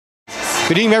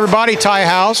Good evening, everybody. Ty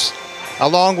House,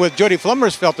 along with Jody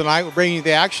Flummersfeld tonight, we're bringing you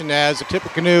the action as the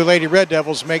Tippecanoe Lady Red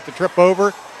Devils make the trip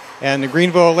over, and the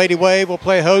Greenville Lady Wave will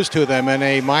play host to them in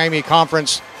a Miami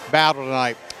Conference battle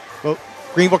tonight. Well,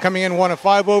 Greenville coming in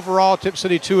 1-5 overall, Tipp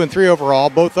City 2-3 overall.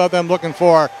 Both of them looking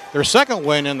for their second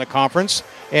win in the conference.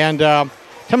 And tell me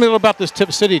a little about this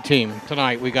Tipp City team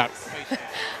tonight we got.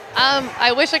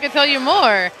 I wish I could tell you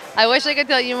more.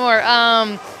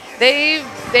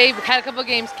 They've had a couple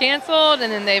games canceled,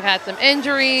 and then they've had some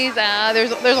injuries. There's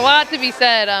a lot to be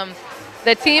said.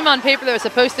 The team on paper that was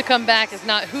supposed to come back is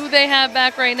not who they have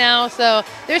back right now, so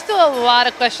there's still a lot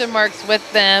of question marks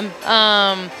with them.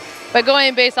 But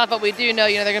going based off what we do know,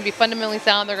 they're going to be fundamentally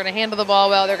sound. They're going to handle the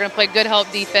ball well. They're going to play good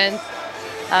help defense.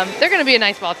 They're going to be a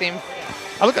nice ball team.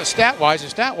 I look at stat-wise, and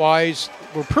stat-wise,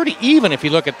 we're pretty even if you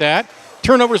look at that.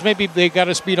 Turnovers, maybe they got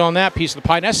us beat on that piece of the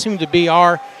pie. That seemed to be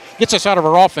gets us out of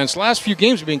our offense. The last few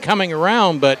games have been coming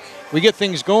around, but we get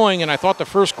things going, and I thought the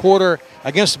first quarter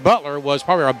against Butler was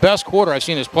probably our best quarter I've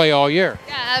seen us play all year.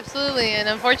 Yeah, absolutely, and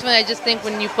unfortunately I just think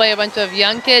when you play a bunch of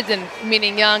young kids, and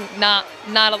meaning young, not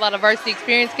a lot of varsity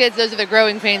experienced kids, those are the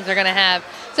growing pains they're going to have.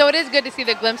 So it is good to see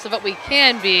the glimpse of what we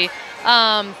can be.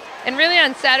 And really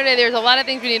on Saturday there's a lot of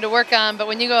things we need to work on, but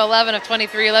when you go 11 of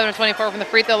 23, 11 of 24 from the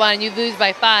free throw line and you lose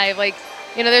by 5,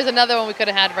 there's another one we could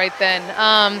have had right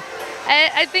then.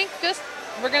 I think just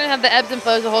we're going to have the ebbs and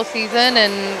flows the whole season,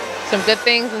 and some good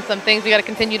things and some things we got to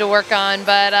continue to work on.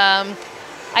 But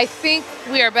I think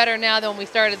we are better now than when we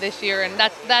started this year, and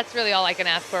that's really all I can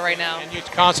ask for right now. And it's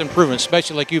constant improvement,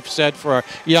 especially like you've said for a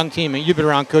young team, and you've been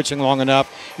around coaching long enough.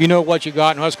 You know what you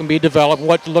got and what's going to be developed,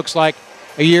 what it looks like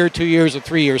a year, 2 years, or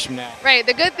 3 years from now. Right.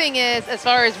 The good thing is, as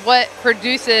far as what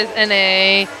produces in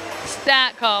a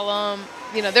stat column,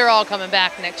 they're all coming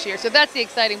back next year. So that's the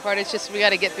exciting part. It's just we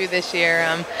got to get through this year.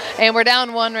 And we're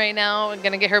down 1 right now. We're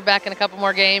going to get her back in a couple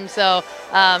more games. So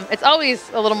it's always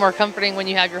a little more comforting when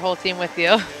you have your whole team with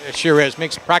you. It sure is.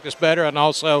 Makes practice better, and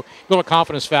also a little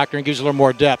confidence factor, and gives you a little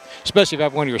more depth, especially if you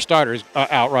have one of your starters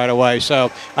out right away.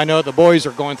 So I know the boys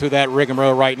are going through that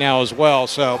rigmarole right now as well.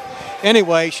 So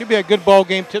anyway, should be a good ball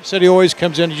game. Tipp City always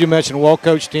comes in, as you mentioned, a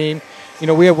well-coached team.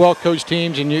 We have well-coached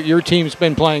teams, and your team's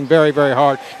been playing very, very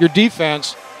hard. Your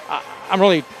defense, I'm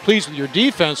really pleased with your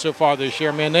defense so far this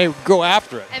year, man. They go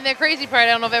after it. And the crazy part, I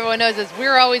don't know if everyone knows, is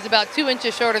we're always about 2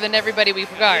 inches shorter than everybody we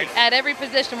guard. At every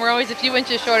position, we're always a few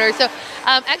inches shorter. So,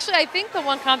 actually, I think the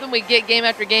one compliment we get game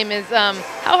after game is how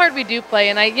hard we do play.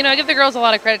 And I give the girls a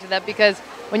lot of credit to that, because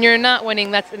when you're not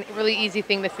winning, that's a really easy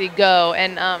thing to see go.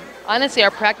 And honestly,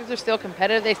 our practices are still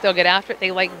competitive. They still get after it.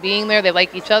 They like being there. They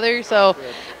like each other. So,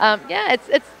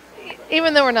 it's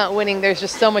even though we're not winning, there's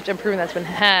just so much improvement that's been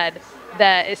had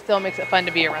that it still makes it fun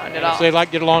to be around it all. So they like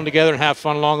to get along together and have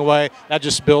fun along the way. That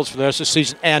just builds for the rest of the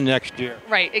season and next year.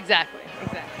 Right, exactly.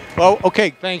 Well, okay,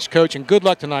 thanks, Coach, and good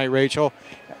luck tonight, Rachel.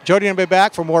 Jody will be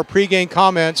back for more pregame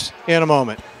comments in a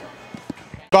moment.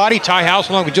 Ty House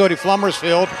along with Jody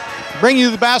Flummersfeld bring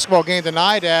you the basketball game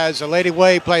tonight as the Lady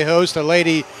Wave play host to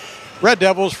Lady Red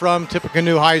Devils from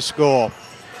Tippecanoe High School.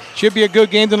 Should be a good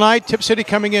game tonight. Tipp City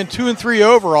coming in 2-3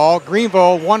 overall.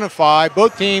 Greenville 1-5.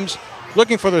 Both teams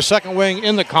looking for their second wing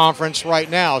in the conference right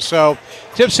now. So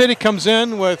Tipp City comes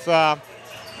in with a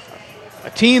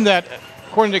team that,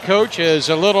 according to Coach, is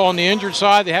a little on the injured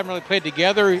side. They haven't really played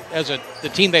together as the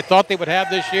team they thought they would have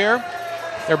this year.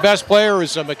 Their best player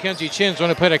is Mackenzie Chin's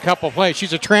only played a couple of plays.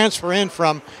 She's a transfer in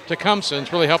from Tecumseh.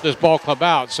 It's really helped this ball club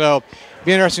out. So it'll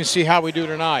be interesting to see how we do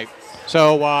tonight.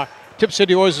 So Tipp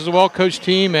City always is a well-coached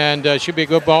team, and should be a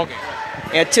good ball game.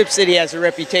 Yeah, Tipp City has a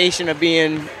reputation of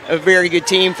being a very good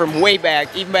team from way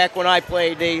back. Even back when I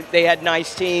played, they had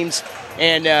nice teams.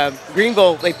 And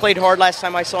Greenville, they played hard. Last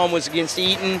time I saw them was against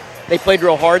Eaton. They played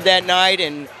real hard that night,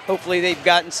 and hopefully they've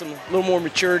gotten a little more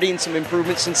maturity and some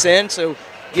improvement since then. So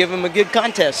give them a good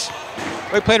contest.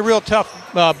 We played a real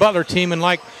tough Butler team, and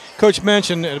like Coach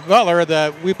mentioned at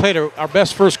Butler, we played our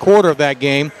best first quarter of that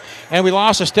game, and we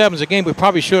lost to Stebbins, a game we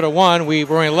probably should have won. We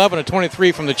were 11 of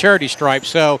 23 from the charity stripe,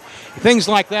 so things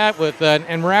like that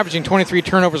and we're averaging 23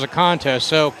 turnovers a contest.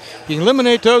 So you can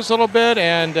eliminate those a little bit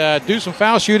and do some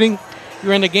foul shooting.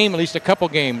 You're in the game at least a couple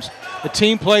games. The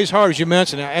team plays hard, as you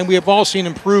mentioned, and we have all seen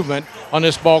improvement on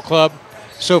this ball club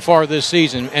so far this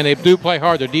season, and they do play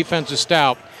hard. Their defense is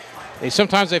stout.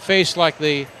 Sometimes they face like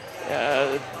the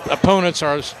opponents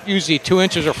are usually 2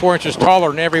 inches or 4 inches taller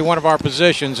than every one of our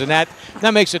positions, and that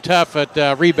makes it tough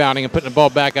at rebounding and putting the ball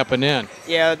back up and in.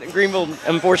 Yeah, Greenville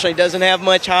unfortunately doesn't have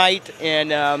much height,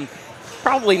 and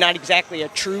probably not exactly a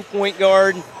true point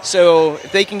guard. So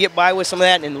if they can get by with some of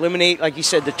that and eliminate, like you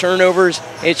said, the turnovers,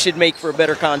 it should make for a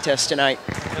better contest tonight.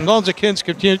 And as long as the kids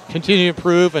continue to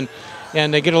improve and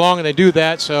and they get along and they do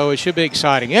that, so it should be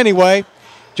exciting. Anyway,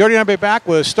 Jody and I'll be back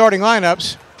with starting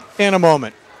lineups in a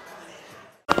moment.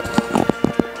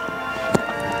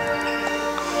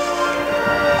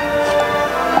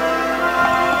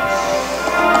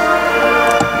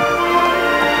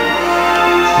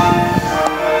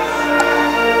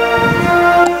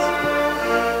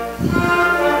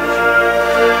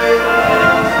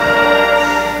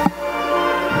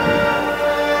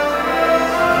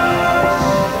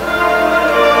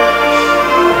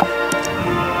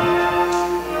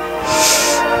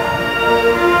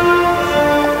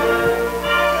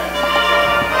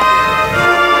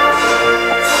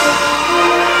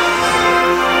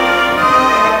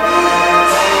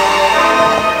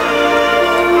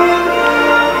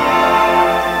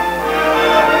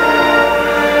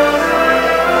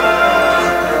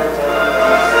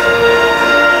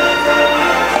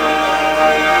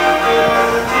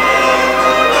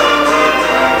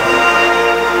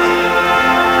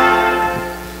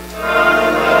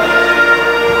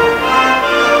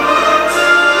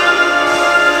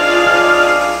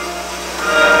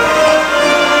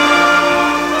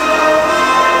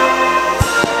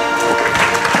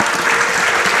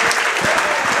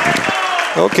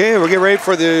 Okay, we'll get ready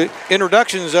for the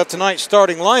introductions of tonight's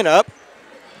starting lineup.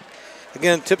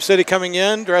 Again, Tipp City coming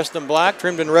in, dressed in black,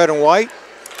 trimmed in red and white.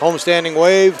 Homestanding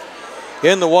Wave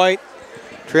in the white,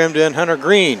 trimmed in hunter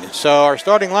green. So our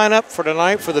starting lineup for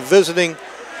tonight for the visiting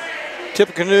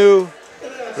Tippecanoe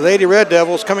Lady Red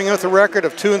Devils, coming in with a record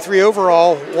of 2-3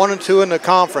 overall, 1-2 in the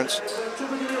conference.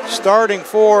 Starting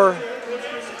for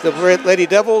the Lady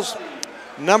Devils,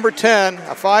 number 10,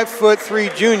 a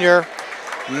 5'3" junior,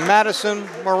 Madison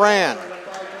Moran.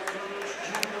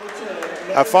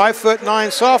 A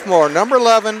 5'9" sophomore, number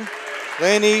 11,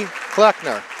 Lainey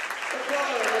Kleckner.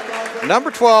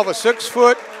 Number 12, a 6'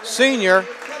 senior,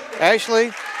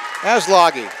 Ashley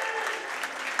Aslagi.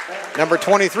 Number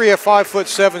 23, a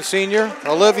 5'7" senior,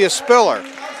 Olivia Spiller.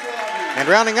 And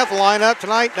rounding up the lineup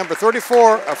tonight, number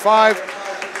 34, a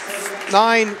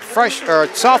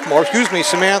 5'9" sophomore,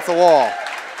 Samantha Wall.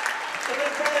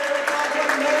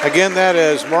 Again, that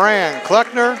is Moran,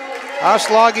 Kleckner,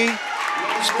 Aslagi,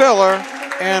 Spiller,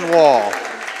 and Wall.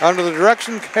 Under the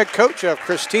direction head coach of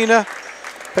Christina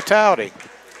Patauti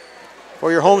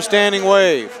for your homestanding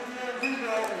Wave.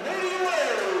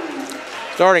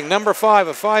 Starting number 5,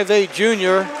 a 5'8"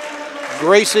 junior,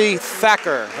 Gracie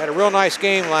Thacker. Had a real nice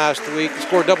game last week.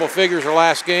 Scored double figures her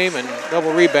last game and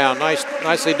double rebound.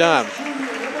 Nicely done.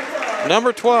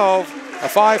 Number 12, a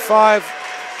 5'5"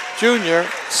 junior,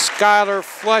 Skylar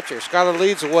Fletcher. Skylar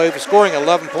leads the Wave, scoring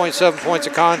 11.7 points a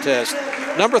contest.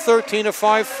 Number 13, a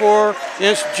 5'4"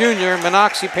 junior,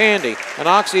 Minoxie Pandy.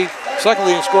 Minoxie second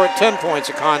leading scorer at 10 points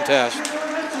a contest.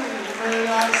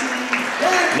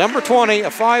 Number 20,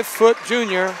 a 5'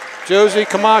 junior, Josie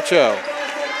Camacho.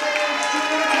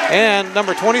 And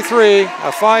number 23,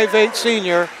 a 5'8"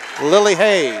 senior, Lily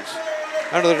Hayes.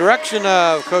 Under the direction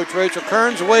of Coach Rachel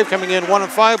Kearns, the Wave coming in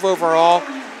 1-5 overall,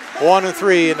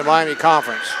 1-3 in the Miami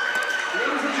Conference.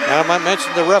 And I might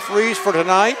mention the referees for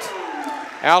tonight: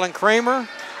 Alan Kramer,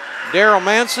 Daryl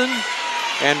Manson,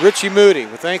 and Richie Moody.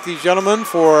 We thank these gentlemen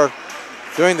for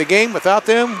doing the game. Without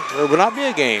them, there would not be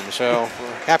a game, so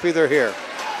we're happy they're here.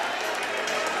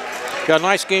 Got a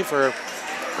nice game for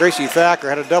Gracie Thacker,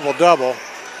 had a double-double.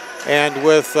 And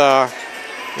with,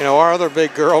 our other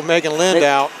big girl, Megan Lind,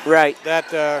 out, right,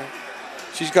 that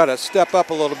she's got to step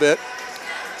up a little bit.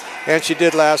 And she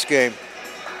did last game.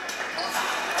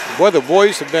 Boy, the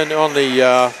boys have been on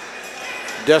the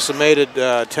decimated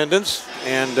attendance,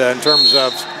 and in terms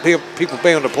of people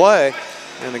being able to play,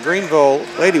 and the Greenville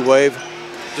Lady Wave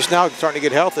just now starting to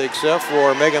get healthy, except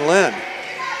for Megan Lind.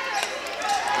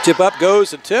 Tip up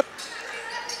goes to Tipp,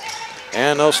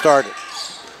 and they'll start it.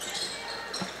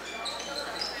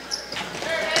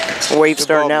 Wave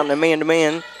starting out in a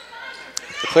man-to-man.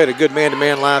 They played a good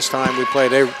man-to-man last time we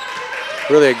played. They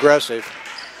really aggressive.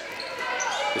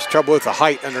 There's trouble with the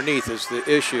height underneath is the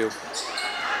issue.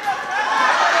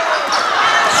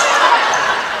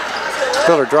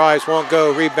 Spiller drives, won't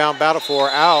go. Rebound, battle for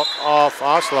out off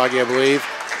Aslagi, I believe.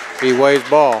 He Wave's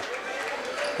ball.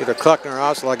 Either Kleckner or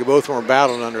Aslagi, both of them were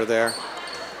battling under there.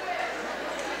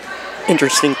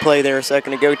 Interesting play there a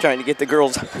second ago, trying to get the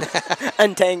girls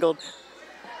untangled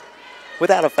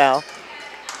without a foul.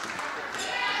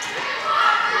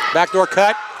 Backdoor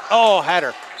cut. Oh, had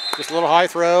her. Just a little high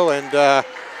throw, and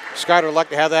Skyler would like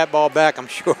to have that ball back, I'm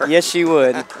sure. Yes, she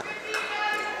would.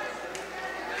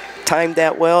 Timed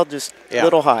that well, just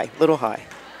little high.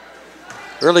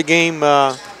 Early game,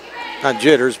 not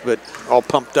jitters, but all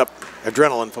pumped up,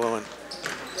 adrenaline flowing.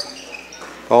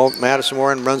 Well, Madison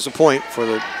Warren runs the point for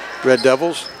the Red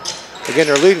Devils. Again,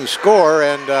 their leading scorer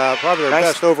and probably their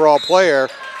best overall player,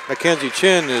 Mackenzie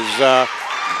Chin, is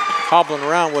hobbling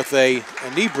around with a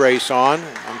knee brace on.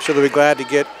 I'm sure they'll be glad to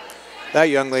get that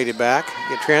young lady back.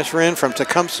 Get transfer in from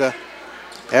Tecumseh,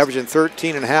 averaging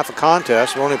 13.5 a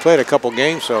contest. We've only played a couple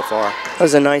games so far. That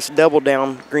was a nice double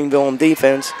down, Greenville on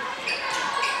defense.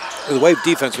 The Wave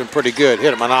defense has been pretty good.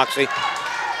 Hit it, Monoxy.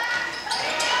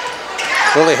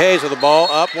 Lily Hayes with the ball.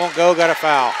 Up, won't go, got a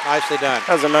foul. Nicely done.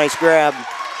 That was a nice grab.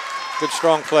 Good,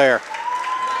 strong player.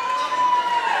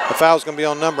 The foul's going to be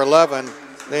on number 11,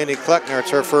 Laney Kleckner. It's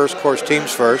her first, of course,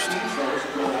 team's first.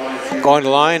 Going to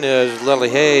line is Lily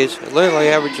Hayes. Lily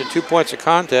averaging 2 points a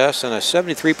contest and a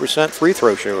 73% free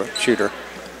throw shooter.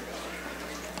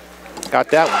 Got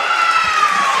that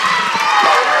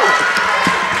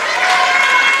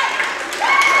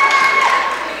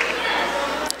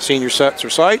one. Senior sets her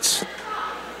sights.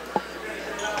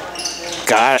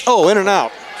 Got it. Oh, in and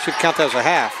out. Should count that as a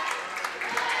half.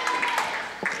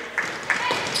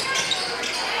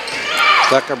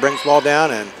 Kleckner brings the ball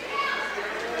down, and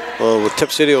with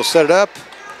Tipp City will set it up.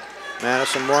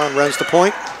 Madison Warren runs the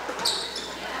point.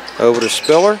 Over to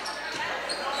Spiller.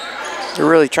 They're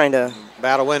really trying to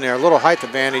battle in there. A little height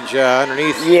advantage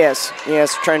underneath. Yes,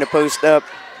 trying to post up.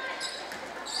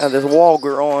 The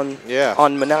Walger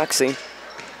on Monoxy.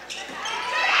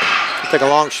 Take a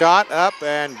long shot up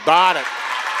and bought it.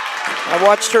 I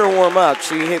watched her warm up.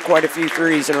 She hit quite a few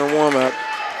threes in her warm up.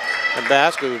 The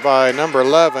basket was by number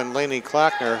 11, Laney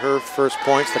Kleckner, her first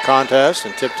points the contest,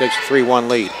 and Tipp takes a 3-1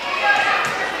 lead.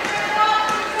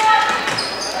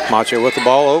 Macho with the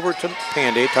ball over to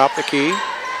Pandy, top the key,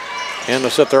 and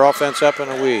they'll set their offense up in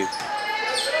a weave.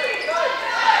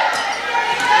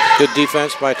 Good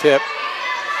defense by Tipp.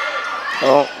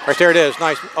 Oh, right there it is.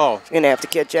 Nice. Oh, she's gonna have to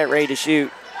catch that ready to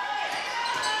shoot.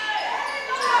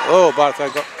 Oh, about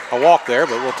a walk there,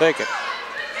 but we'll take it.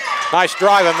 Nice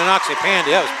drive on Monoxy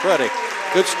Pandy. That was pretty.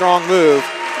 Good, strong move.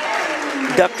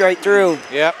 Ducked right through.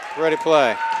 Yep, ready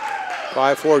play.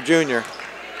 5'4" junior.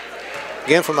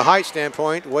 Again, from the height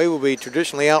standpoint, Way will be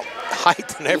traditionally out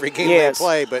height in every game they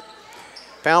play, but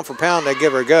pound for pound, they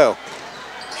give her a go.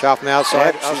 Shot from the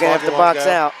outside. Yep, she's going to have to box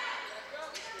out.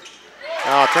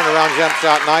 Turnaround jump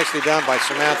shot nicely done by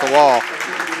Samantha Wall.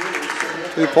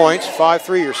 2 points,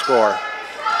 5-3 your score.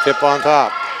 Tipp on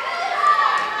top.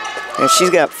 And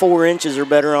she's got 4 inches or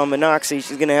better on Monoxy.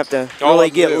 She's going to have to really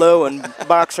get low and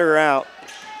box her out.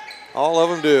 All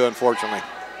of them do, unfortunately.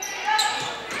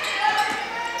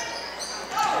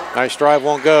 Nice drive,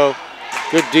 won't go.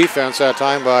 Good defense that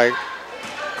time by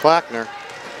Kleckner.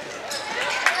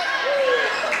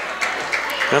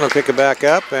 Then he'll pick it back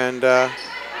up, and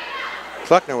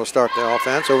Kleckner will start the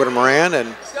offense. Over to Moran,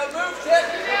 and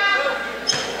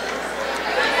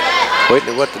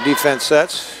waiting to what the defense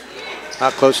sets.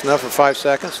 Not close enough for 5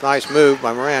 seconds. Nice move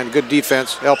by Moran. Good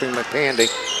defense helping McPandy.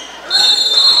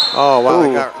 Oh, wow.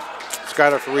 They got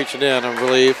Skyler for reaching in, I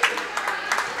believe.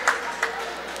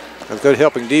 A good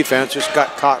helping defense. Just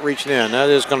got caught reaching in. That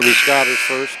is going to be Skyler's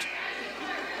first.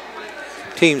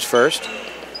 Team's first.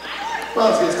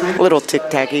 A little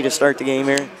tic-tacky to start the game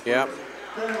here. Yep.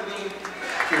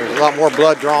 There's a lot more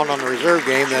blood drawn on the reserve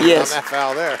game than on that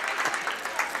foul there.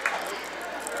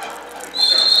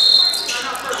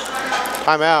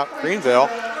 Timeout, Greenville.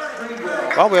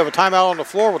 Well, we have a timeout on the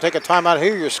floor. We'll take a timeout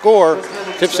here. Your score,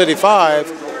 Tipp City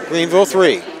 5, Greenville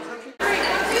 3.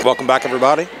 Welcome back,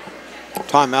 everybody.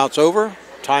 Timeout's over.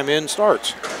 Time in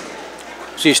starts.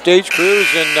 See stage crews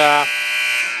and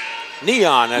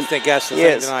Neon, I think that's the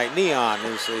thing tonight. Neon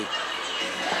is the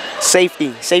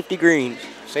safety green.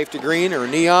 Safety green or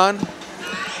neon.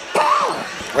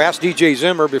 We asked DJ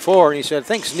Zimmer before, and he said,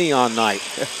 thanks, Neon Night.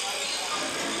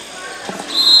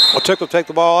 Well, Tipp will take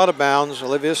the ball out of bounds.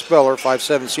 Olivia Speller,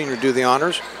 5'7" senior, do the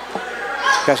honors.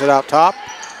 Pass it out top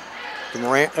to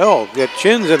Morant. Oh, get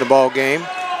Chin's in the ball game.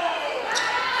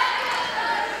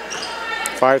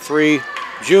 5'3"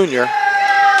 junior.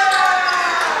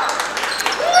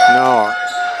 No.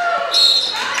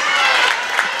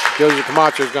 Josie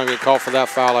Camacho is going to get called for that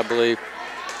foul, I believe.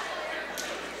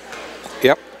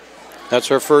 Yep. That's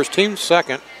her first, team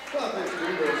second.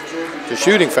 The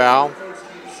shooting foul.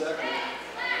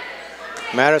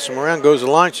 Madison Moran goes to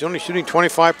the line. She's only shooting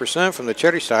 25% from the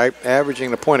Cherry side,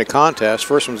 averaging the point of contest.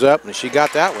 First one's up, and she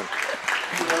got that one.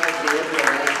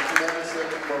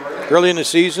 Early in the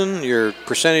season, your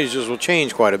percentages will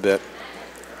change quite a bit.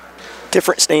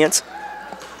 Different stance.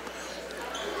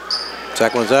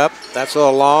 Second one's up. That's a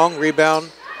little long. Rebound.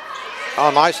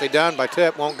 Oh, nicely done by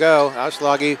Tipp. Won't go. That's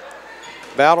Sluggy.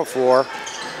 Battle for.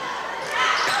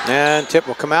 And Tipp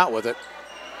will come out with it.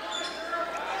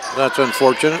 That's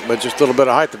unfortunate, but just a little bit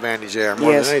of height advantage there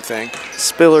more Yes. than anything.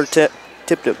 Spiller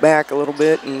tipped it back a little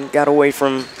bit and got away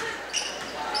from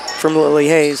Lily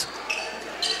Hayes.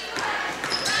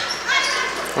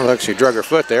 Well, look, she drug her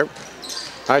foot there.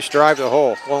 Nice drive to the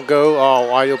hole. Won't go. Oh,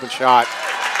 wide open shot.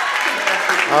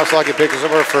 Looks like he picked us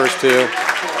up our first two.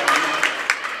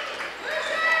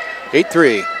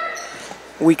 8-3.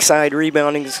 Weak side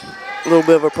rebounding's a little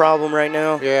bit of a problem right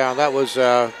now. Yeah, that was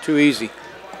too easy.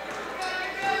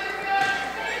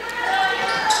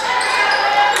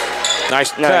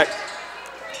 Nice cut.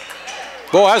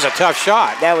 Boy, that was a tough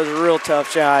shot. That was a real tough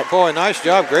shot. Boy, nice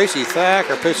job. Gracie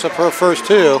Thacker picks up her first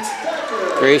two.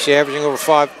 Gracie averaging over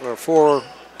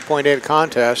 4.8 a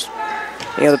contest.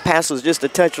 Yeah, the pass was just a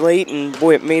touch late, and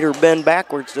boy, it made her bend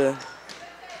backwards.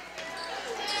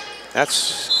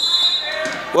 That's,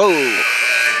 whoa,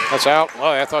 that's out. Oh,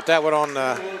 I thought that went on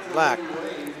black.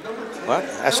 What?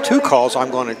 That's two calls I'm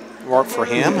going to mark for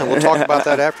him, and we'll talk about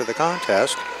that after the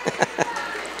contest.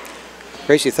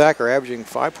 Gracie Thacker averaging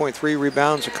 5.3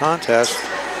 rebounds a contest,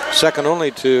 second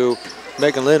only to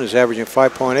Megan Lynn, who's averaging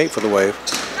 5.8 for the Wave.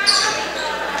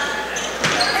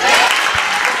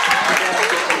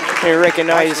 They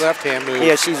recognize nice left-hand move.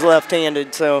 Yeah, she's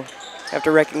left-handed, so have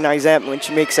to recognize that when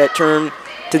she makes that turn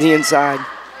to the inside.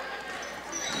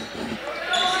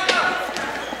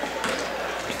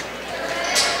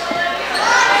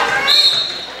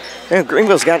 Yeah,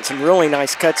 Greenville's got some really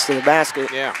nice cuts to the basket.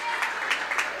 Yeah.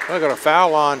 Look at a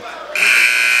foul on.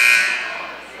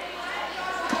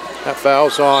 That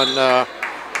foul's on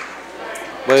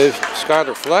with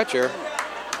Skylar Fletcher.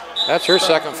 That's her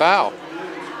second foul.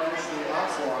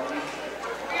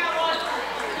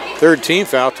 Third team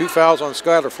foul, 2 fouls on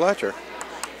Skylar Fletcher.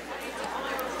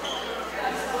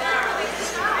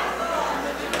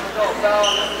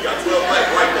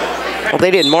 Well,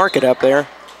 they didn't mark it up there.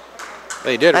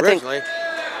 They did originally.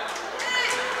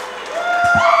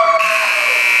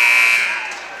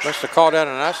 Must have called out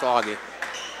an ice loggy.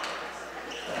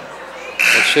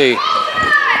 Let's see.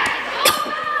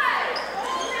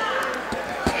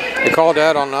 They called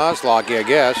that on the ice loggy, I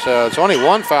guess. It's only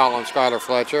 1 foul on Skylar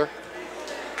Fletcher.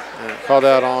 Called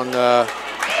out on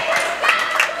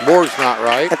board's not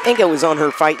right. I think it was on her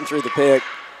fighting through the pick.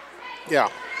 Yeah.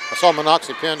 I saw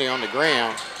Monoxy Pendy on the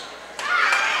ground.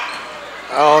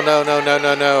 Oh, no, no, no,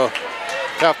 no, no.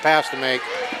 Tough pass to make.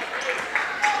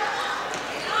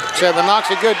 Said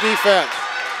Monoxy, good defense.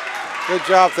 Good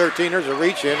job, 13ers. A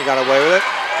reach in. You got away with it.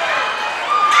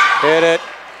 Hit it.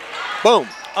 Boom.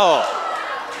 Oh.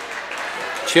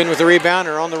 Chin with the rebound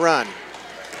or on the run.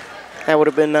 That would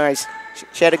have been nice.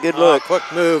 She had a good look. Quick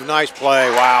move, nice play.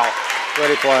 Wow,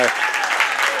 ready play.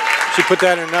 She put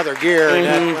that in another gear and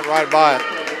that went right by it.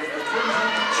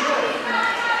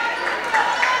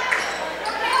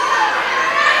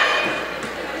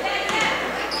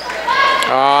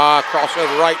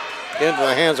 Crossover right into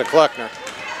the hands of Kleckner.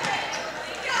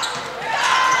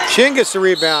 Chin gets the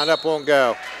rebound, up won't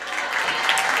go.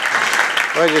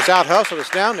 Well, he just out-hustled us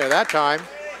down there that time.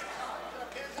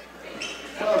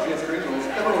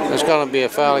 There's going to be a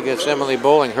foul against Emily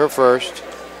Bowling, her first.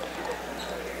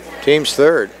 Team's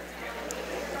third.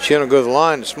 Chin will go to the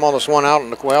line, the smallest one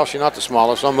out. Well, she's not the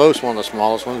smallest, almost one of the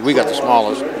smallest ones. We got the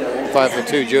smallest,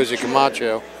 5'2", Josie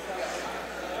Camacho.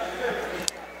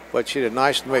 But she did a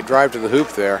nice drive to the hoop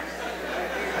there.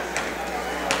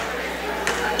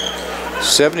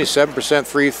 77%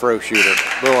 free throw shooter.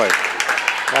 Boy,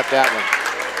 got that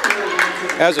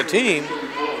one. As a team,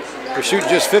 we're shooting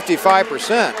just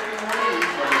 55%.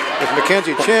 With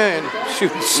Mackenzie Chin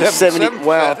shooting 77%.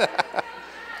 Wow.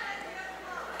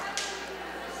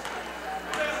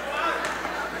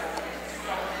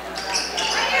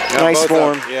 Nice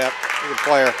form. Yeah, good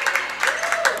player.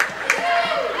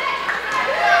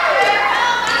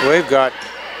 We've got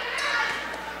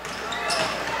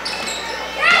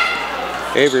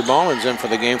Avery Mullins in for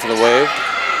the game for the Wave.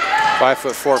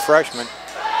 5'4" freshman.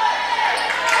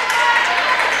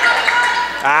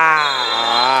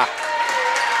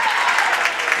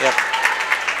 Yep.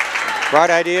 Right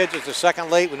idea, just a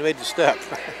second late when we made the step.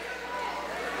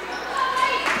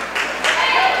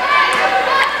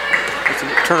 It's a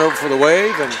turnover for the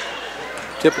Wave, and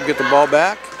Tipp will get the ball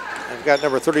back. They've got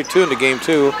number 32 in the game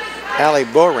too, Allie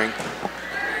Boring.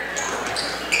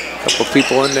 Couple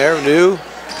people in there, new,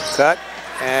 cut,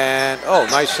 and oh,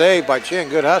 nice save by Chin,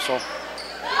 good hustle.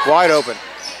 Wide open.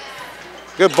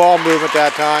 Good ball movement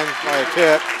that time by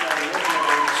Tipp.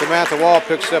 Samantha Wall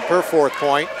picks up her 4th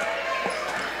point.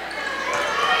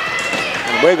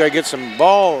 And we've got to get some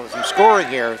scoring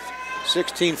here.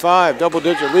 16-5,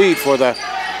 double-digit lead for the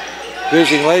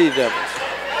visiting Lady Devils.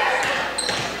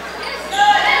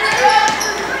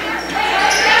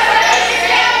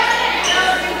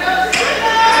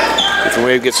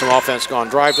 Greenwave gets some offense going.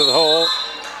 Drive to the hole.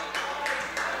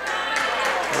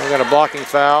 We got a blocking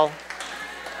foul.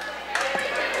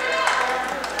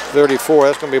 34,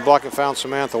 that's going to be a blocking foul on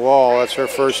Samantha Wall. That's her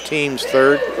first, team's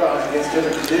third. I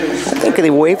think the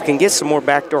Wave can get some more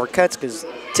backdoor cuts because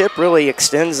Tipp really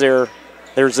extends their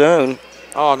zone.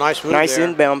 Oh, nice move Nice there.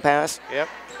 inbound pass. Yep.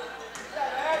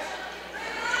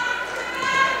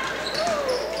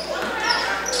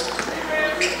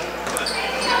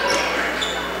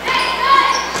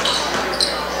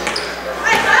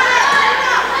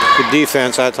 Good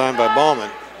defense that time by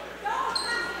Ballman.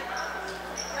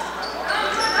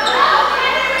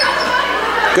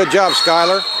 Good job,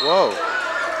 Skylar. Whoa.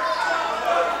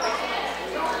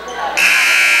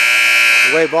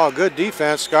 Away ball, good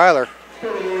defense, Skylar.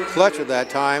 Fletcher that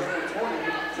time.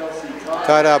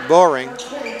 Tied out Boring.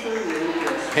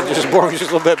 And just Boring's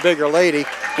just a little bit bigger lady.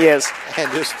 Yes. And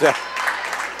just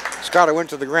Skylar went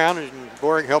to the ground and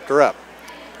Boring helped her up.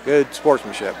 Good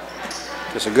sportsmanship.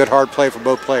 Just a good hard play for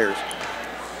both players.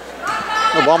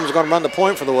 Ballman's going to run the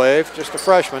point for the Wave, just a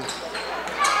freshman.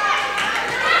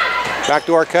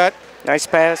 Backdoor cut. Nice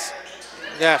pass.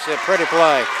 Yes, a pretty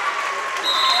play.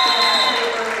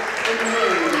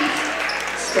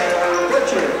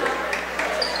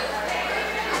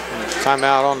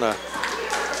 Timeout on the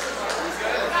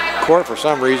court for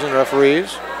some reason,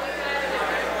 referees.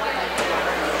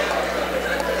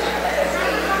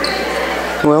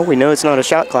 Well, we know it's not a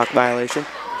shot clock violation.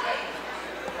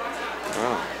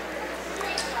 Oh.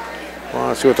 Well,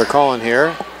 let's see what they're calling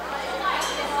here.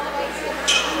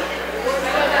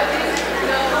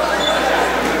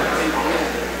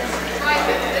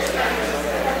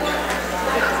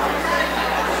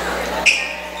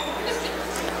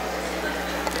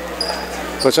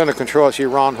 But it's under control. I see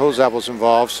Ron Hosapple's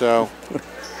involved, so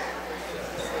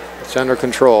it's under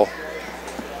control.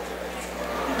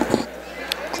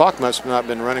 Clock must have not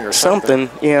been running or something.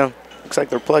 Something, yeah. Looks like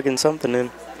they're plugging something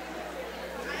in.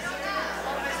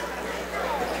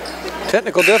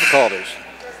 Technical difficulties.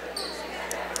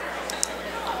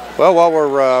 Well, while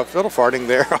we're fiddle farting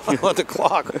there on the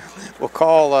clock, we'll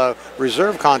call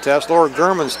reserve contest. Laura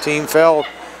German's team fell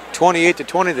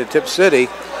 28-20 to Tipp City.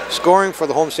 Scoring for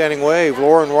the homestanding Wave,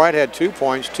 Lauren Wright had 2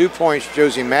 points. 2 points,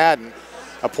 Josie Madden.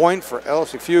 A point for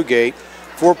Elsie Fugate.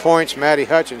 4 points, Maddie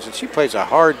Hutchins. And she plays a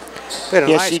hard, played a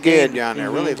nice game down there.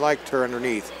 Really liked her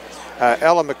underneath.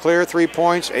 Ella McClear, 3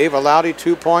 points. Ava Lowdy,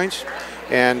 2 points.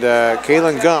 And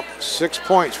Kaylin Gump, 6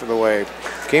 points for the Wave.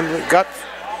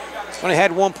 Only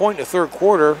had 1 point in the third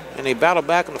quarter, and they battled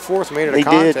back in the fourth, made it a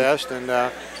contest.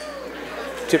 And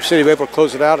Tipp City was able to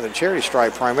close it out at the charity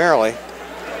stripe primarily.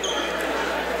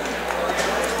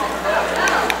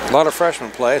 A lot of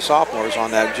freshmen play, sophomores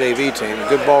on that JV team, a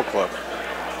good ball club.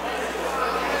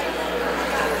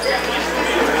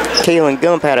 Kaylin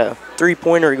Gump had a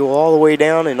three-pointer go all the way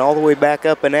down and all the way back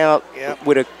up and out. Yep.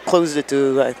 Would have closed it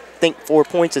to, I think, 4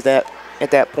 points at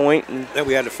that point. And then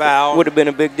we had to foul. Would have been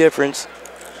a big difference.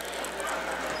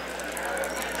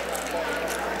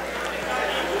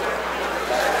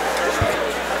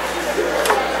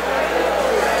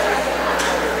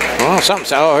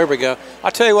 Oh, here we go.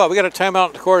 I'll tell you what, we got a timeout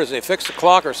in the court as they fix the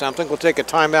clock or something. We'll take a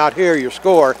timeout here. Your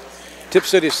score, Tipp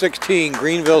City 16,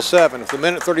 Greenville 7, with a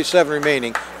minute 37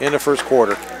 remaining in the first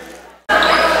quarter.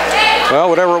 Well,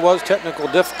 whatever it was, technical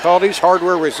difficulties,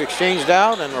 hardware was exchanged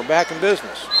out, and we're back in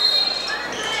business.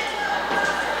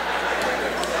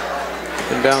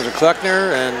 Inbounds to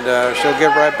Kleckner, and she'll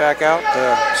give right back out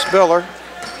to Spiller.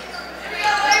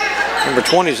 Number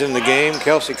 20 is in the game,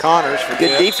 Kelsey Connors. For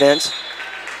Good defense.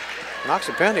 Knocks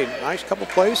a penny. Nice couple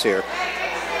plays here.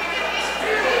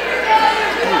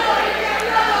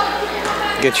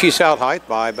 Again, she's out height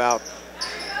by about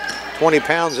 20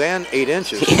 pounds and 8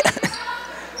 inches. Yeah.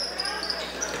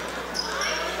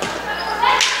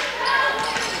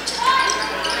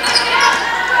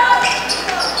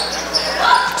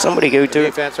 Somebody go to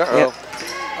defense. Yep.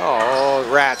 Oh,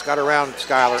 Rats got around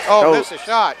Skylar. Oh, missed a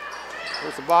shot.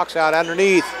 With the box out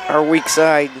underneath. Our weak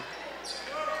side.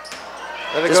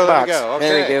 Let it go, let it go. Okay.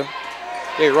 There you go.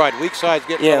 Yeah, you're right. Weak side's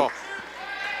getting a little.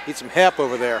 Need some help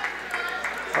over there.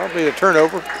 Probably a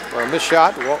turnover or a missed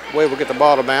shot. Wave will get the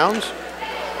ball to bounds.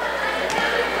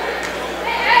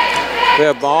 We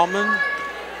have Ballman,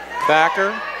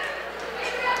 Thacker,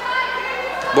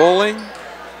 Bowling,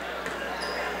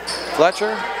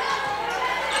 Fletcher,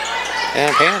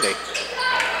 and Handy.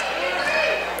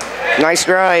 Nice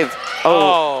drive.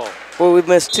 Oh. Boy, we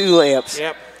missed 2 layups.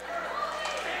 Yep.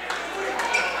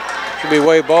 Should be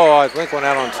Wave ball. I think went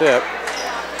out on Tipp.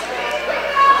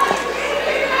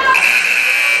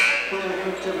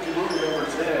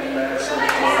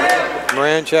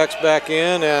 Moran checks back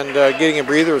in, and getting a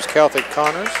breather is Celtic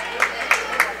Connors.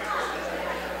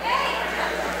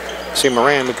 See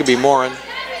Moran, it could be Moran.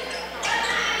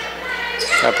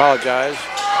 I apologize.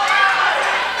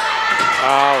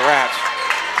 Oh, rats.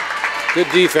 Good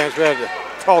defense. We had the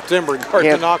tall timber guard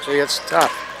to Knoxley. It's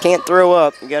tough. Can't throw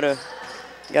up. You gotta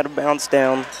bounce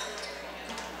down.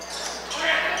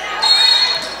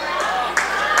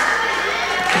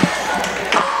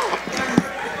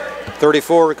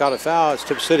 .34, got a foul. It's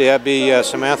Tipp City. That'd be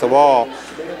Samantha Wall.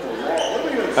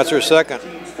 That's her second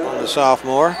on the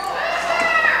sophomore.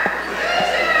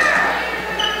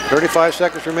 35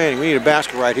 seconds remaining. We need a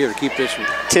basket right here to keep this.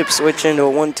 Tipp switch into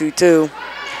a 1-2-2.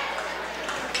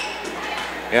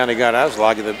 Yeah, and they got, I was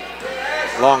lucky the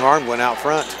long arm went out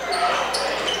front.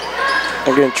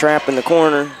 They're going to trap in the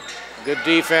corner. Good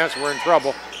defense. We're in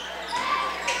trouble.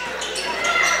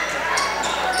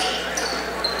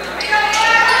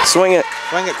 Swing it.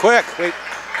 Swing it quick. Wait.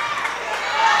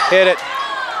 Hit it.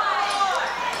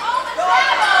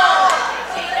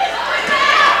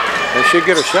 They should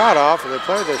get a shot off if they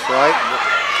play this right.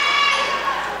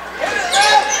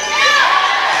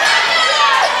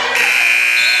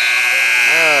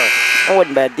 That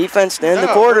wasn't bad defense to end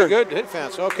the quarter. Good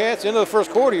defense. Okay, it's the end of the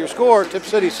first quarter. Your score, Tipp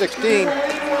City 16.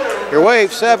 Your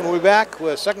Wave 7. We'll be back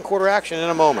with second quarter action in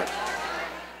a moment.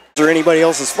 Or anybody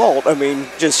else's fault. I mean,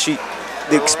 just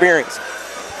the experience.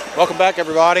 Welcome back,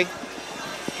 everybody.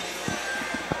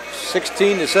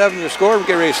 16-7 your score. We're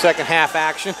getting ready for second half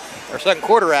action, or second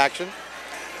quarter action.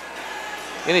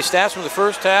 Any stats from the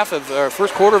first half of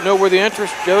first quarter of noteworthy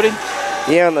interest, Jody?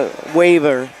 Yeah, the Wave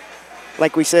are,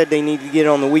 like we said, they need to get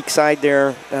on the weak side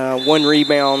there. One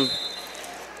rebound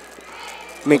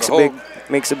makes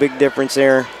a big difference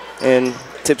there. And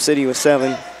Tipp City was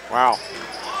 7. Wow.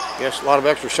 Yes, a lot of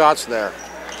extra shots there.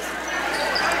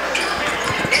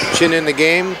 Chin in the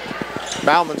game.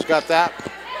 Bauman's got that.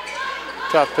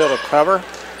 Tough pill to cover.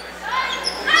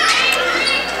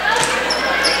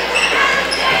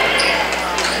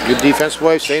 Good defense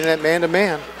play, staying that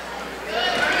man-to-man.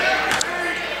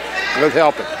 Good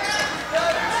helping.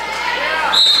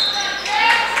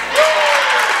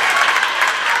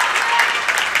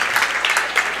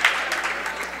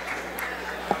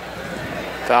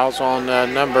 Fouls on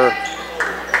number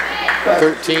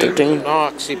 13,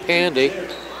 Noxie Pandy.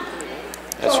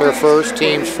 That's her first,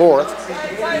 team's fourth.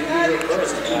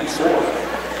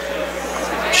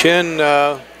 Chin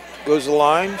goes to the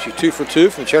line. She's 2 for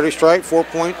 2 from the charity stripe,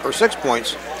 6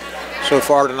 points so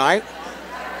far tonight.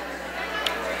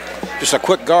 Just a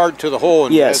quick guard to the hole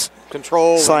and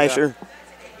control. Slasher.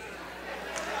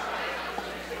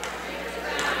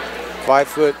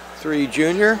 5'3"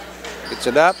 junior. Gets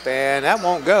it up, and that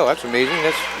won't go. That's amazing.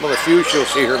 That's one of the few she'll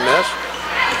see her miss.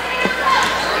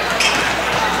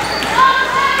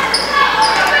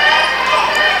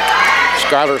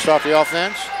 Skylar's off the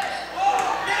offense.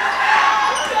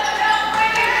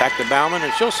 Back to Bauman,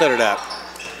 and she'll set it up.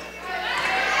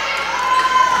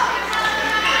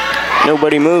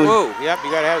 Nobody moved. Whoa, yep,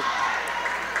 you got to have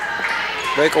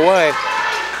break away.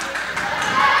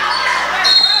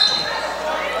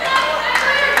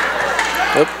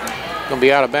 Oop, gonna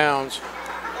be out of bounds.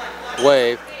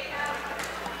 Wave.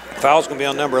 Foul's gonna be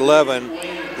on number 11,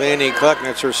 Vandy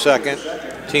Klecknitz, her second,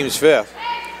 team's 5th.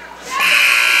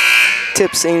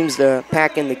 Tipp seems to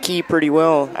pack in the key pretty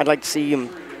well. I'd like to see him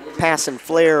pass and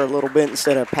flare a little bit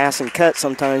instead of pass and cut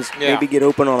sometimes. Yeah. Maybe get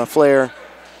open on a flare.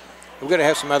 We're going to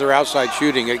have some other outside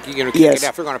shooting. You know, yes.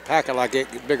 If you're going to pack it like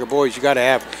bigger boys, you got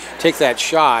to take that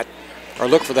shot or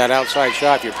look for that outside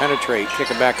shot. If you penetrate,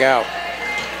 kick it back out.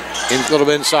 A little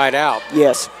bit inside out.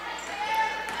 Yes.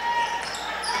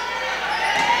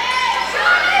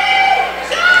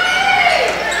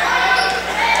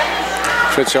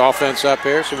 Switch the offense up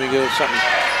here so we can get something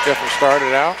different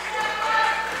started out.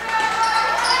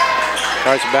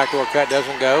 Tries the backdoor cut,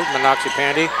 doesn't go. Monoxy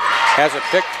Pandy has it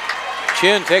picked.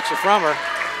 Chin takes it from her.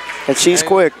 And she's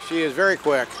quick. She is very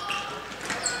quick.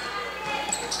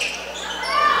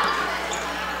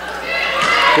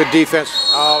 Good defense.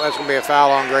 Oh, that's going to be a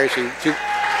foul on Gracie.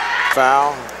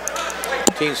 Foul.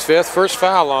 Team's 5th. First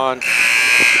foul on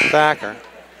Thacker.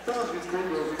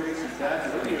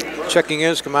 Checking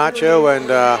in is Camacho and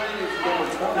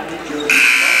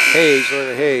Hayes. Look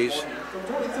at Hayes.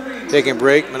 Taking a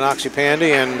break, Monoxy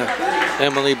Pandy and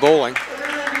Emily Bowling.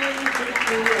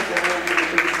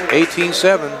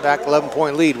 18-7, back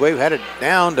 11-point lead. Wave had it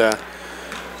down to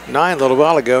 9 a little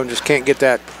while ago and just can't get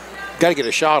that. Got to get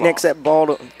a shot Next that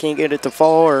ball, can't get it to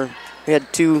fall, or we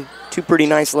had two pretty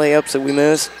nice layups that we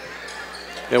missed.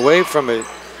 Yeah, Wave from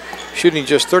shooting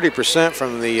just 30%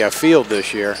 from the field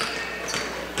this year.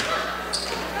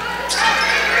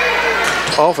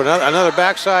 Oh, for another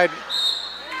backside,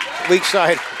 weak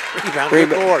side rebound. Good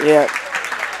board. Yeah.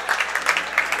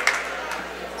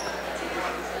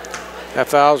 That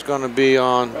foul's going to be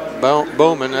on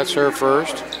Bowman. That's her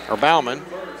first. Or Bauman.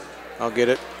 I'll get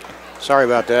it. Sorry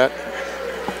about that.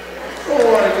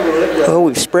 Oh,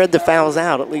 we've spread the fouls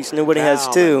out. At least nobody has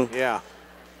two. Yeah.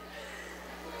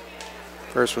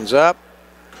 First one's up.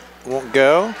 Won't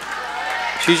go.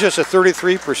 She's just a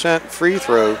 33% free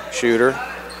throw shooter.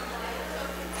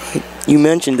 You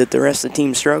mentioned that the rest of the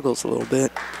team struggles a little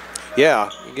bit. Yeah,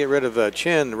 you get rid of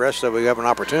Chin, the rest of it, we have an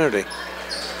opportunity.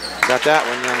 Got that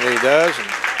one, young lady does. And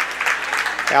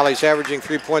Allie's averaging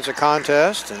 3 points a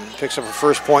contest and picks up her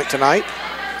first point tonight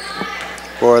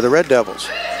for the Red Devils.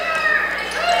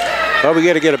 Well, we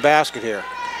got to get a basket here.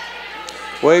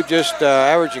 Wave just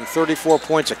averaging 34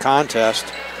 points a contest.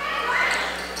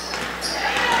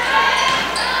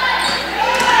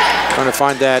 Trying to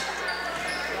find that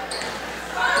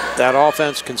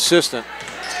offense consistent.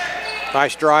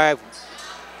 Nice drive,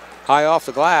 high off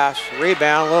the glass.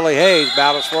 Rebound, Lily Hayes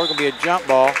battles for it. Going to be a jump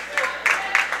ball.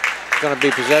 It's going to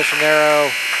be possession arrow,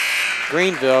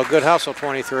 Greenville. Good hustle,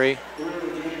 23.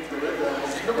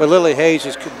 But Lily Hayes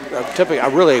is typically a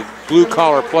really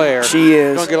blue-collar player. She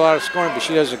is. Don't get a lot of scoring, but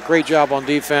she does a great job on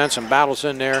defense and battles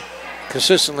in there.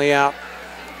 Consistently out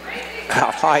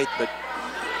height, but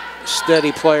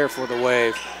steady player for the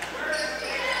Wave.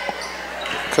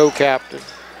 Co-captain.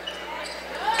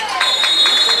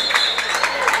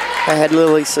 I had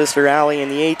Lily's sister Allie in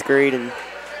the 8th grade, and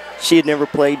she had never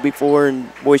played before,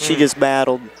 and boy, she just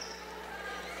battled.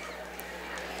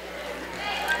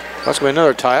 That's going to be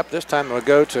another tie-up. This time it'll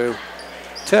go to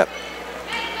Tipp.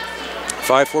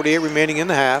 5:48 remaining in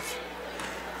the half.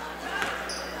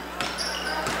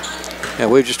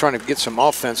 And we're just trying to get some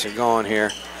offensive going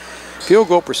here. Field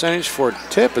goal percentage for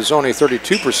Tipp is only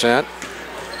 32%.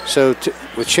 So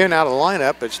with Chin out of the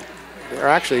lineup, they're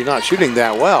actually not shooting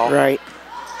that well. Right.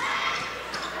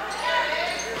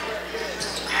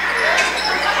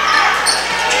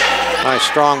 Nice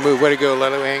strong move. Way to go,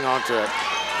 Lily. Hang on to it.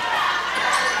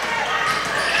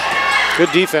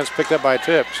 Good defense picked up by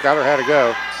Tipp. Skylar had to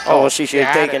go. Oh, she should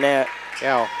have taken that.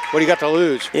 Yeah. What do you got to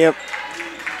lose? Yep.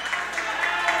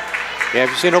 Yeah, if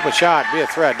you see an open shot, be a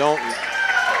threat. Don't.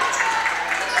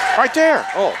 Right there.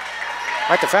 Oh,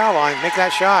 right the foul line. Make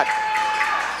that shot.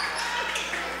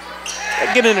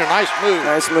 Get in there. Nice move.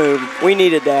 Nice move. We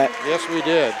needed that. Yes, we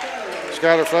did.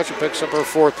 Skylar Fletcher picks up her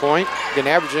 4th point. Been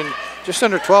averaging just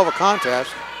under 12 a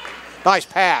contest. Nice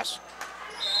pass.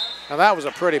 Now that was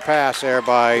a pretty pass there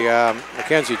by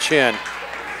Mackenzie Chin.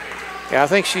 Yeah, I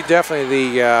think she's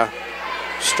definitely the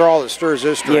straw that stirs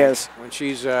this drink. Yes. When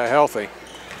she's healthy.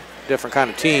 Different kind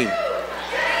of team.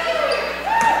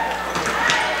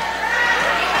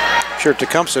 Sure,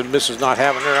 Tecumseh misses not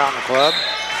having her out in the club.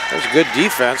 That's good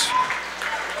defense.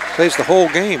 Plays the whole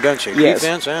game, doesn't she? Yes.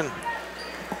 Defense and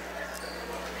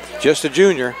just a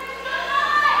junior.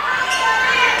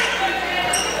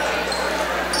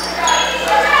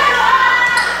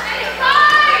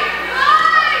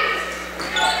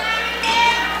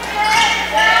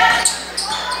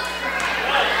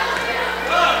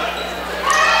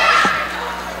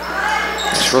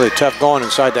 It's really tough going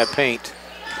inside that paint.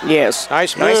 Yes.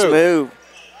 Nice move. Nice move.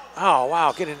 Oh,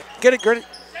 wow. Get it. Get it, Gritty.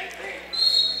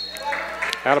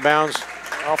 Out of bounds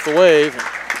off the Wave.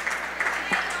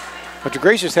 But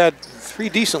DeGrace has had 3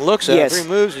 decent looks at it, 3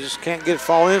 moves. He just can't get it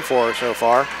fall in for her so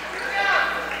far.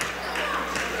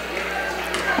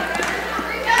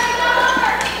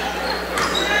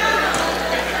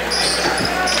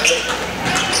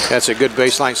 That's a good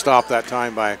baseline stop that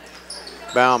time by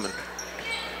Bauman.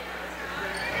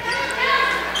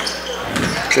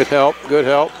 Good help, good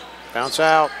help. Bounce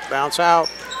out, bounce out.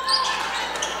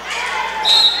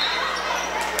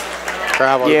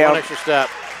 Travel, one extra step.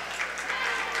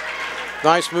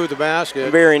 Nice move to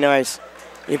basket. Very nice.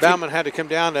 Bauman had to come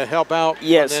down to help out.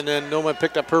 Yes. And then no one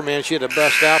picked up her man. She had to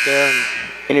bust out there.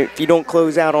 And if you don't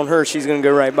close out on her, she's going to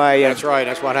go right by you. That's right.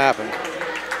 That's what happened.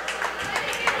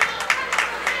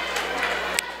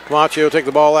 Camacho will take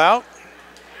the ball out.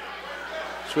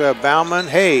 So we have Bauman,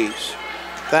 Hayes,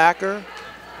 Thacker,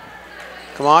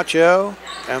 Camacho,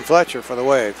 and Fletcher for the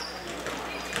Wave.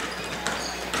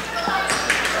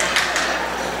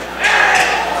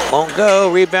 Won't go.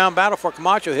 Rebound battle for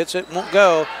Camacho. Hits it. Won't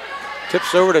go.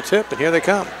 Tips over to Tipp, and here they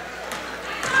come.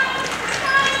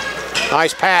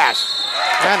 Nice pass.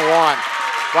 And one.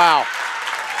 Wow.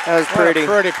 That was pretty. What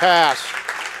a pretty pass.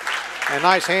 And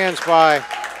nice hands by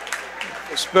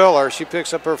Spiller. She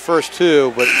picks up her first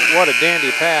 2, but what a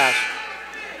dandy pass.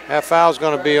 That foul's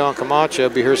going to be on Camacho.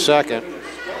 Be her second.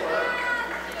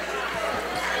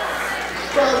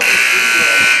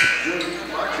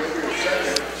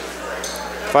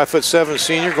 5'7"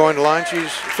 senior going to line. She's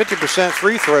 50%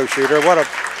 free throw shooter. What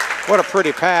a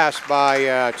pretty pass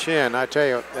by Chin. I tell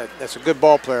you, that's a good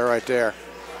ball player right there.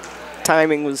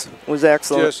 Timing was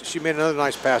excellent. She made another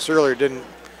nice pass earlier.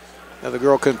 The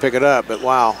girl couldn't pick it up, but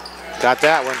wow, got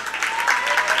that one.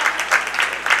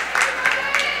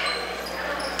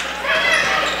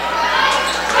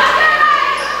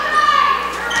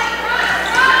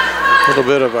 A little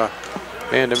bit of a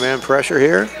man-to-man pressure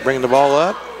here, bringing the ball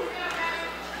up.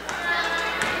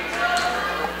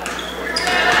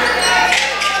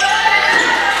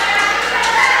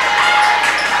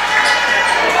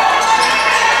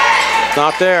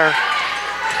 Not there.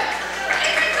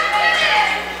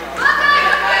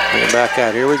 Bring it back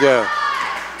out. Here we go.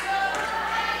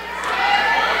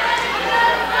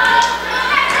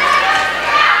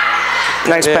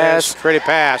 Nice pass. Pretty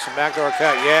pass. And backdoor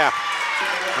cut. Yeah.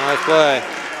 Nice play.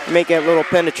 Make that little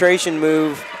penetration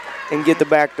move and get the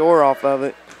back door off of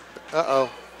it. Uh-oh.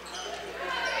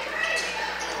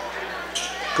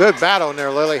 Good battle in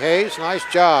there, Lily Hayes. Nice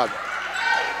job.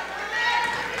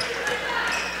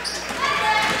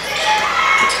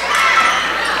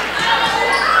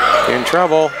 In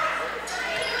trouble.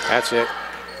 That's it.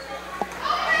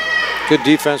 Good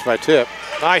defense by Tipp.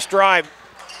 Nice drive.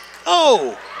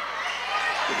 Oh!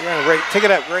 Take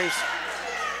it up, Grace.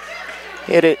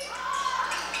 Hit it.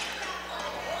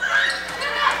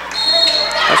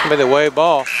 That's going to be the Wave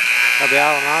ball. That'll be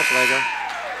out on Osleger.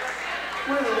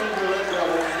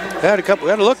 We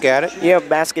had to look at it. Yeah,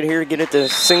 basket here to get it to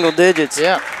single digits.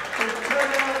 Yeah.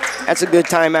 That's a good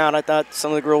timeout. I thought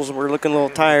some of the girls were looking a little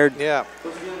tired. Yeah.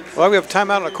 Well, we have a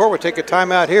timeout on the court. We'll take a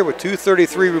timeout here with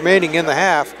 2:33 remaining in the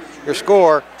half. Your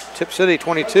score, Tipp City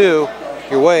 22,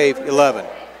 your Wave 11.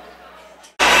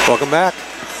 Welcome back.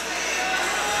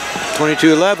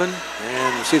 22-11,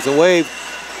 and see if the Wave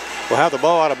will have the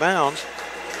ball out of bounds.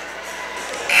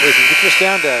 We can get this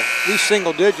down to at least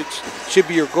single digits. Should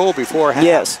be your goal before half.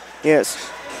 Yes, yes.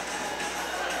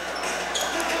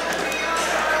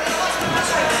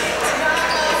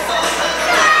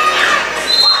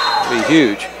 Be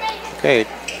huge. Okay,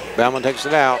 Bauman takes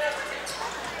it out.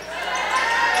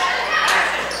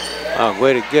 Oh,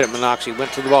 way to get it, Monoxy.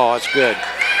 Went to the ball. That's good.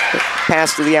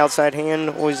 Pass to the outside hand,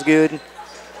 always good.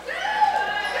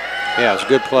 Yeah, it's a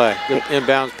good play. Good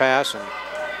inbounds pass and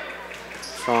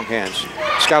strong hands.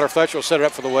 Skylar Fletcher will set it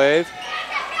up for the Wave.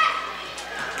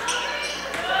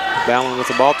 Bauman with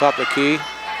the ball, top of the key.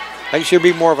 I think should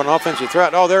be more of an offensive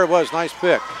threat. Oh, there it was. Nice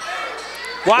pick.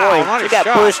 Wow, Boy, nice he got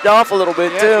shot. pushed off a little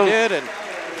bit, Yes, too. he did, and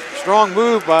strong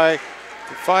move by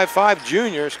the 5'5"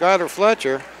 junior, Skylar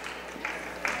Fletcher.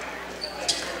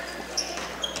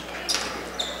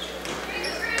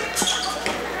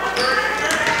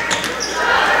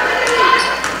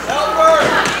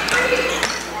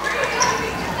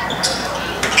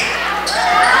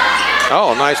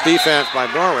 Oh, nice defense by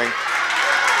Norwing.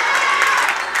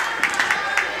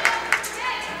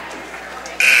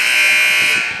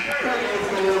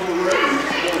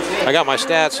 I got my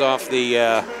stats off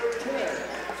the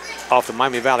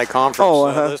Miami Valley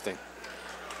Conference listing.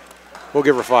 We'll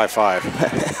give her 5'5".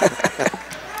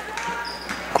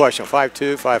 Question: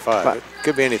 5'2", 5'5". It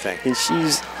could be anything. And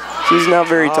she's not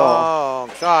very tall.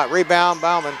 Oh, shot, rebound,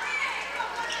 Bauman.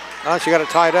 Oh, she got it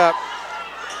tied up.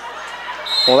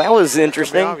 Well, that was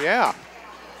interesting. Yeah.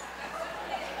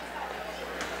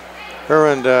 Her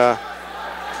and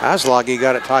Aslagi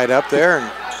got it tied up there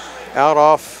and out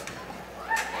off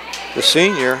the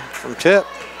senior from Tipp.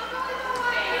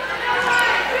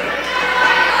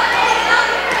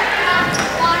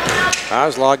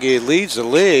 Aslagi leads the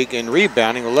league in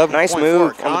rebounding, 11.4. Nice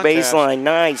move on the baseline.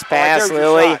 Nice pass,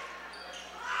 Lily.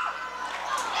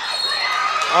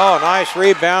 Oh, nice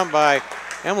rebound by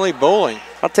Emily Bowling.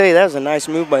 I'll tell you, that was a nice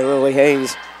move by Lily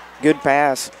Hayes. Good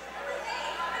pass.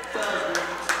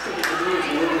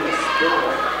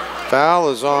 Foul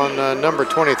is on number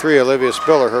 23, Olivia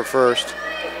Spiller, her first.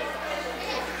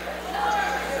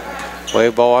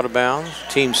 Wave ball out of bounds.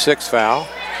 Team 6 foul.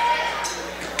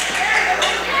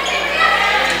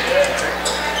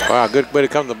 Wow, good way to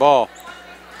come to the ball.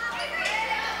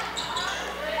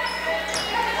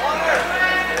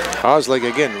 Oslig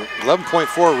again,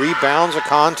 11.4 rebounds a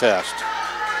contest.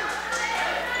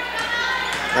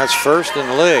 That's first in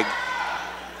the league.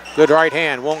 Good right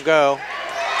hand, won't go.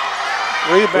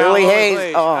 Rebound, Lily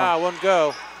Hayes. Won't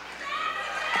go.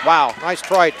 Wow, nice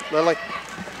try, Lily.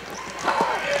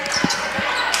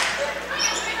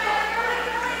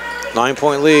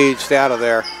 9-point lead, stay out of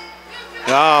there.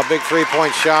 Oh, big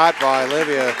three-point shot by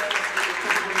Olivia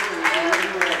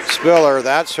Spiller.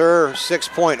 That's her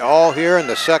 6-point all here in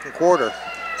the second quarter.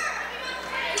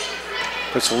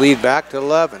 Puts the lead back to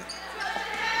 11.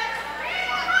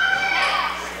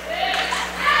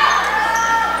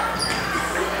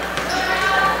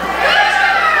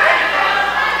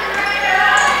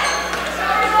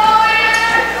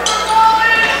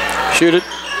 Shoot it.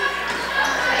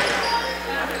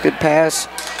 Good pass.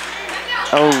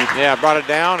 Oh. Yeah, brought it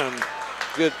down and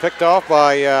good picked off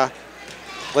by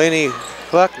Laney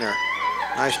Kleckner.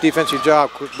 Nice defensive job.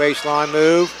 Quick baseline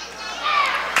move.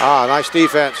 Ah, nice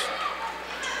defense.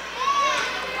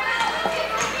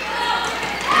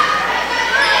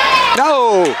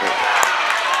 No!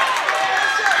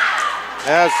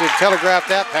 As to telegraph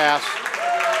that pass.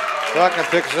 Kleckner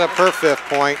picks up her 5th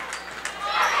point.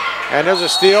 And there's a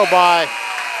steal by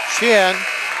Chin.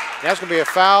 That's going to be a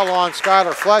foul on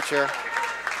Skylar Fletcher.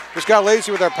 Just got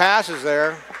lazy with our passes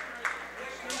there.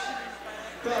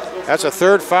 That's a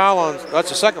 3rd foul on,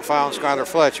 that's a 2nd foul on Skylar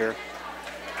Fletcher.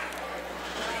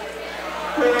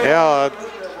 Yeah,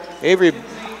 Avery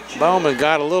Bowman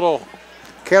got a little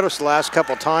careless the last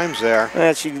couple times there.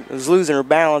 Yeah, she was losing her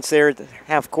balance there at the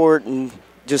half court and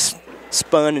just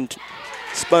spun and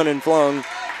flung.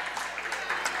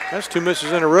 That's 2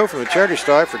 misses in a row from the charity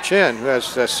stripe for Chin, who has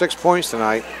 6 points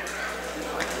tonight.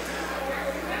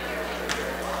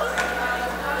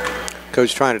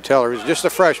 Coach trying to tell her he's just a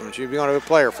freshman. She'd be on a good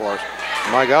player for us.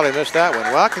 My golly, missed that one.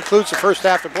 Well, that concludes the first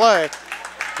half of play.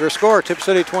 Your score, Tipp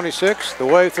City 26, the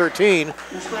Wave 13.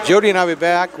 Jody and I will be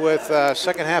back with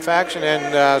second half action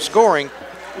and scoring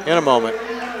in a moment.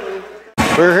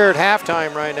 We're here at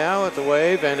halftime right now at the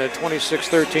Wave, and at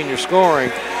 26-13 you're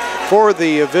scoring for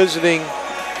the visiting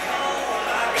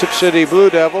Tipp City Blue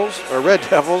Devils, or Red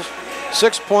Devils.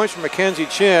 6 points for Mackenzie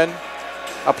Chin,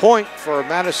 a point for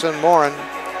Madison Morin,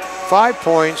 5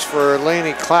 points for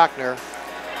Laney Kleckner,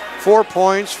 4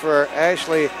 points for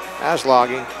Ashley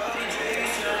Asloggy,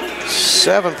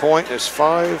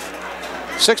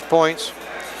 6 points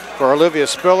for Olivia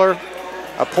Spiller,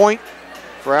 a point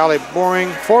for Allie Boring,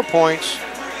 4 points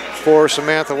for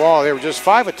Samantha Wall. They were just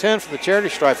 5 of 10 from the charity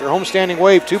stripe. Their homestanding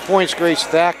Wave, 2 points Grace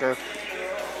Thacker,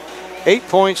 8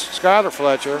 points Skylar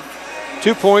Fletcher,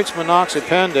 2 points Monoxie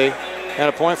Pendy, and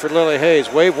a point for Lily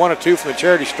Hayes. Wave 1 of 2 from the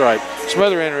charity stripe. Some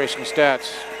other interesting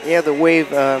stats. Yeah, the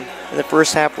Wave in the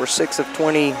first half were 6 of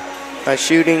 20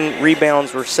 shooting,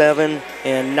 rebounds were 7,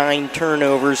 and 9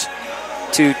 turnovers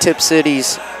to Tipp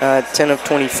City's 10 of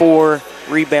 24,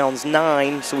 rebounds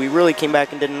 9. So we really came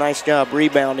back and did a nice job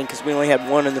rebounding because we only had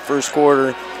 1 in the first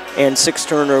quarter and 6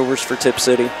 turnovers for Tipp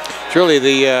City. Surely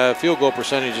the field goal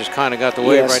percentage has kind of got the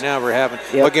Wave right now. We're having,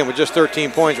 again, with just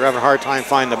 13 points, we're having a hard time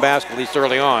finding the basket, at least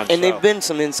early on. And they've been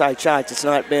some inside shots. It's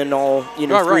not been all,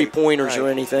 three-pointers or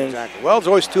anything. Exactly. Well, it's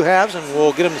always 2 halves, and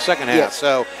we'll get them the second half. Yes.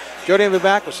 So Jody will be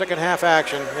back with second half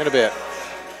action in a bit.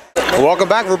 Welcome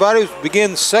back, everybody. We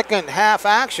begin second half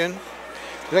action.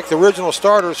 I think the original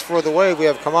starters for the Wave, we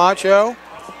have Camacho,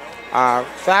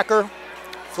 Thacker,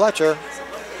 Fletcher,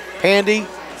 Pandy,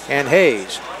 and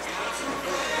Hayes.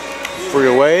 For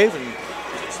your Wave, and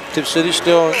Tipp City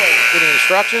still getting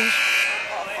instructions.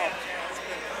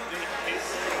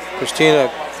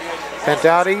 Christina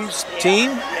Pantati's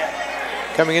team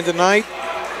coming in tonight,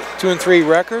 2-3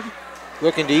 record,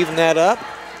 looking to even that up.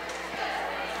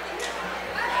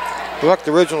 Look at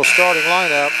the original starting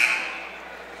lineup.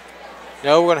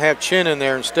 No, we're going to have Chin in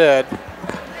there instead.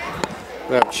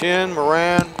 We have Chin,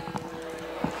 Moran,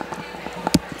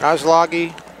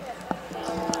 Asloggy,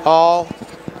 Hall,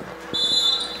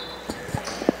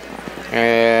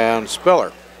 and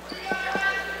Spiller.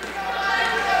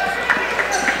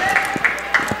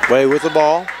 Way with the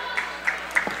ball.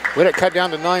 We had it cut down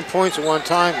to 9 points at one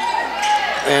time,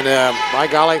 and by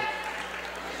golly,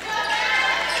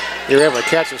 you were able to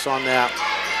catch us on that.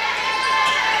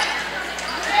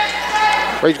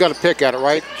 Well, he's got to pick at it,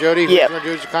 right, Jody? Yeah. What you're going to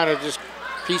do is kind of just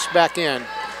piece back in.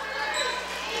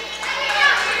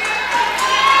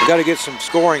 We got to get some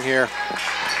scoring here.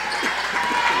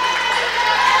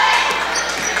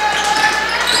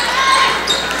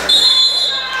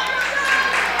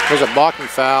 There's a blocking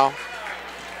foul.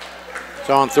 It's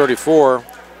on 34.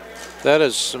 That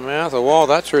is Samantha Wall.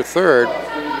 That's her 3rd.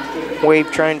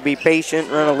 Wave trying to be patient,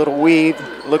 run a little weave,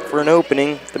 look for an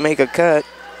opening to make a cut.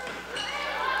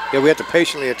 Yeah, we have to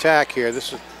patiently attack here.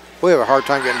 We have a hard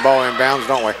time getting the ball in bounds,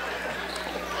 don't we?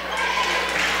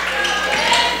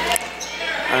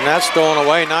 And that's stolen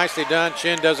away. Nicely done.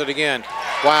 Chin does it again.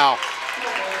 Wow.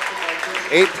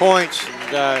 8 points.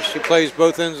 And, she plays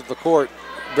both ends of the court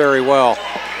very well.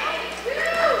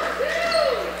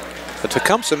 But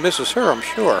Tecumseh misses her, I'm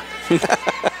sure.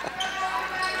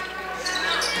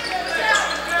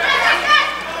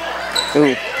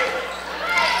 Ooh.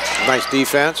 Nice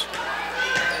defense.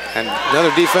 And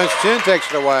another defense, Chin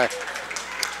takes it away.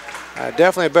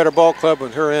 Definitely a better ball club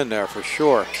with her in there for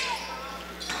sure.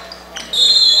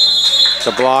 It's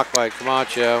a block by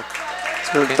Camacho. It's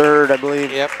her third, I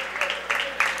believe. Yep.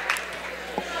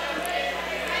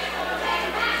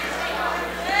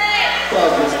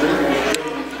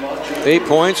 Eight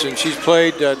points, and she's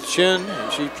played Chin,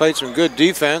 and she played some good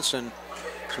defense and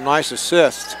some nice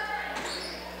assists.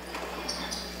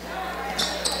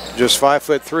 Just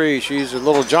 5'3". She's a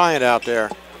little giant out there.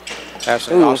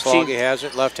 Oslaugie has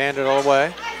it, left-handed all the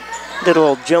way. Did a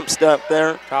little jump step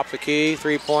there. Top of the key,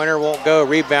 three-pointer, won't go.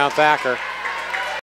 Rebound, Thacker.